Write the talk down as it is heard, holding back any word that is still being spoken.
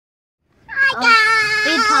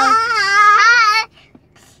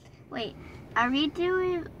Are we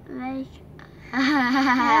doing like...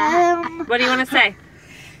 What do you want to say?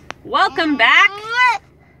 Welcome back.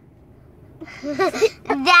 Jackie,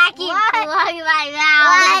 blowing my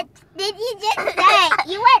mouth. What did you just say?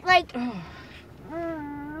 You went like...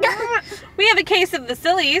 We have a case of the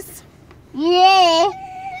sillies. Yeah.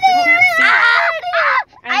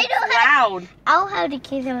 I don't loud. I don't have the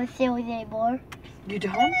case of the sillies anymore. You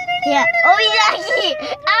don't? Yeah. Oh, Jackie.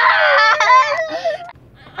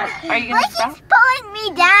 Are you going to stop? He's pulling me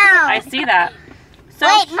down. I see that. So,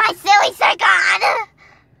 wait, my sillies are gone.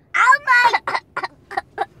 Oh my...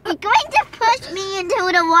 You're going to push me into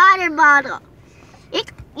the water bottle.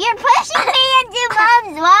 You're pushing me into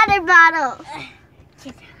Mom's water bottle.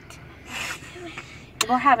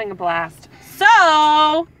 we're having a blast.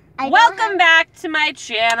 So, welcome back to my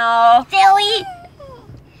channel. Silly.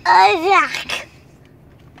 Zach.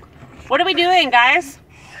 What are we doing, guys?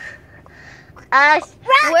 Rock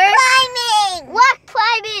climbing. Rock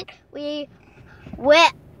climbing.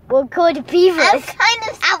 We're going to Beavers. I'm kind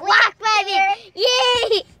of rock climbing.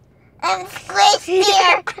 Yay! I'm squished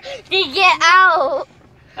here. To get out.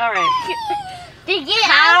 All right. To get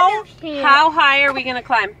out of here. How high are we going to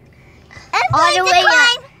climb? I'm going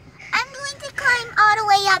to climb all the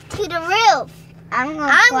way up to the roof. I'm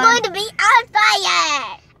going to be on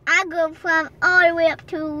fire. I'm going to climb all the way up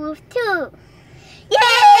to the roof too. Yay!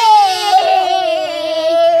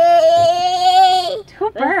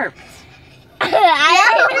 Who burped?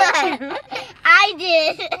 I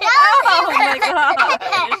did. Oh my god.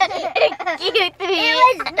 Excuse me. It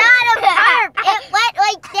was not a burp. It went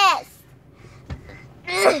like this.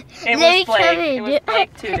 It was Blake. It was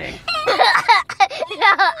Blake tooting.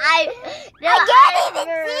 I can't even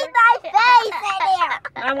see my face in here.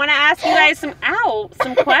 I want to ask you guys some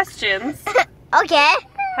questions. Okay.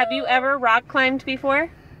 Have you ever rock climbed before?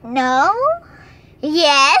 No.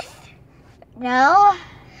 Yes. No.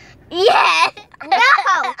 Yes. No.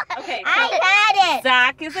 Okay. So I had it.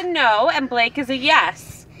 Zach is a no and Blake is a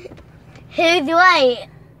yes. Who's right?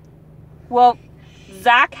 Well,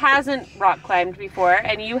 Zach hasn't rock climbed before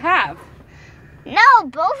and you have. No,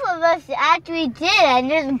 both of us actually did. And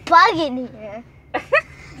there's a bug in here.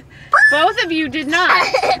 Both of you did not.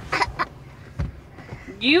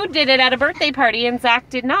 You did it at a birthday party and Zach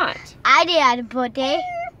did not. I did at a birthday.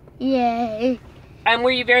 Yay. And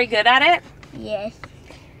were you very good at it? Yes.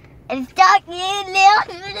 And stuck you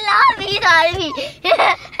little lobbies on me.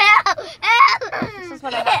 Help! Help! This is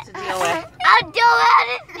what I have to deal with. I'm doing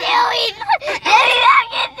the silly. Let me back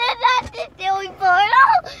into the silly portal.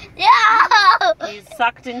 No! You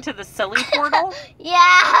sucked into the silly portal?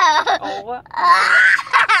 Yeah. Oh my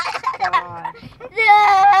god. No!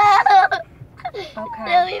 Okay.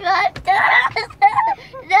 Silly monster.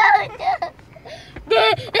 No, no.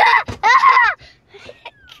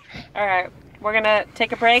 Alright, we're gonna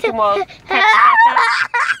take a break and we'll catch back up.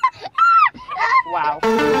 Wow. The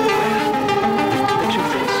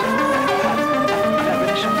truth is, that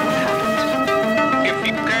really shows what happened. If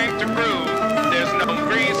you came to prove, there's no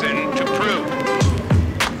reason to prove.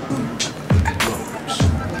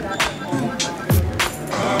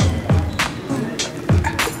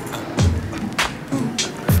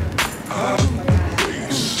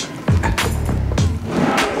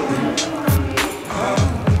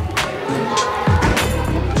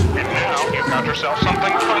 And now you've got yourself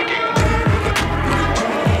something funky.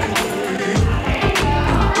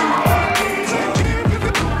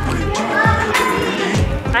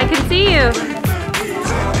 I can see you.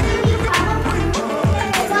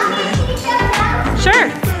 Sure.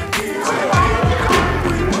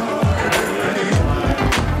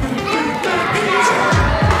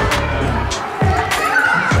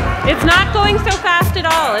 It's not going so fast at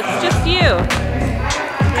all. It's just you.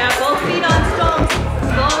 Yeah, both feet on stones.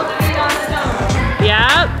 Both feet on stones.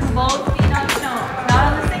 Yep. Both feet on stones. Not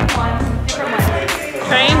on the same one. Different one.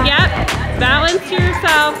 Train, yep. Balance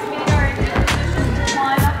yourself.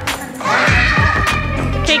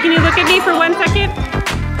 Okay, can you look at me for 1 second?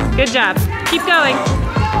 Good job. Keep going.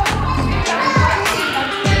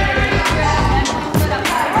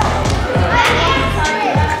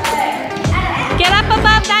 Get up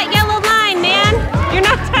above that yellow line, man. You're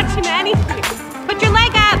not touching anything. Put your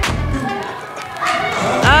leg up.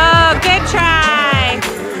 Oh, good try.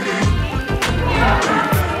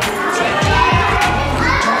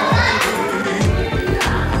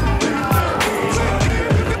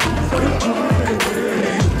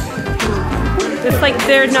 It's like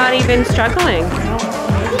they're not even struggling.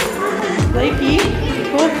 Blakey,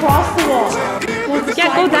 go across the wall. Yeah,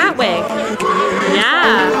 go that way.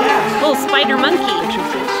 Yeah. Little spider monkey.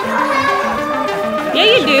 Yeah,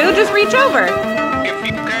 you do. Just reach over. If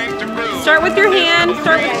you came to prove, Start with your hand,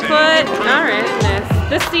 start with foot. All right,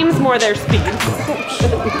 this seems more their speed.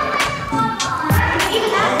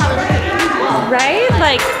 Right?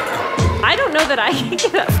 Like, I don't know that I can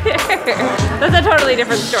get up there. That's a totally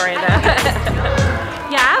different story though.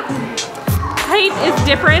 Yeah? Height is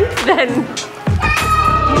different than...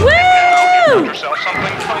 Woo! Yourself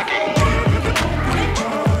something funky.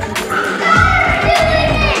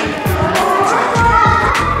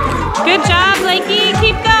 Good job, Blakey.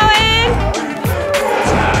 Keep going.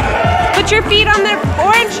 Put your feet on the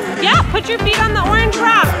orange. Yeah, put your feet on the orange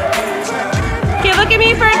rock. Okay, look at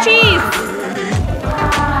me for a cheese.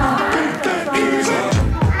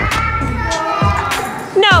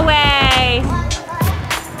 No way.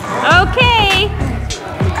 Okay.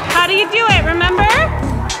 How do you do it, remember?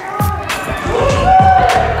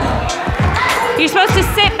 You're supposed to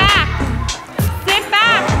sit back. Sit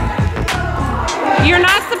back. You're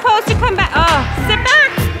not supposed to come back. Oh, sit back.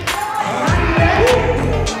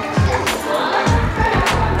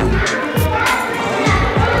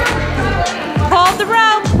 Hold the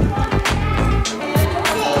rope.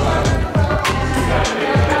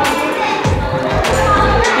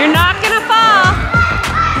 You're not gonna fall.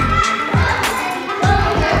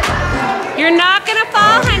 You're not gonna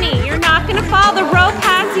fall, honey. You're not gonna fall. The rope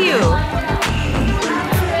has you.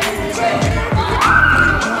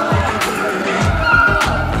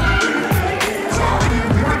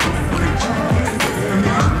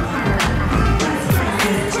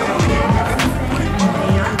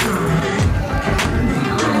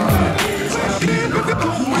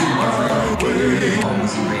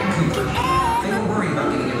 Almost break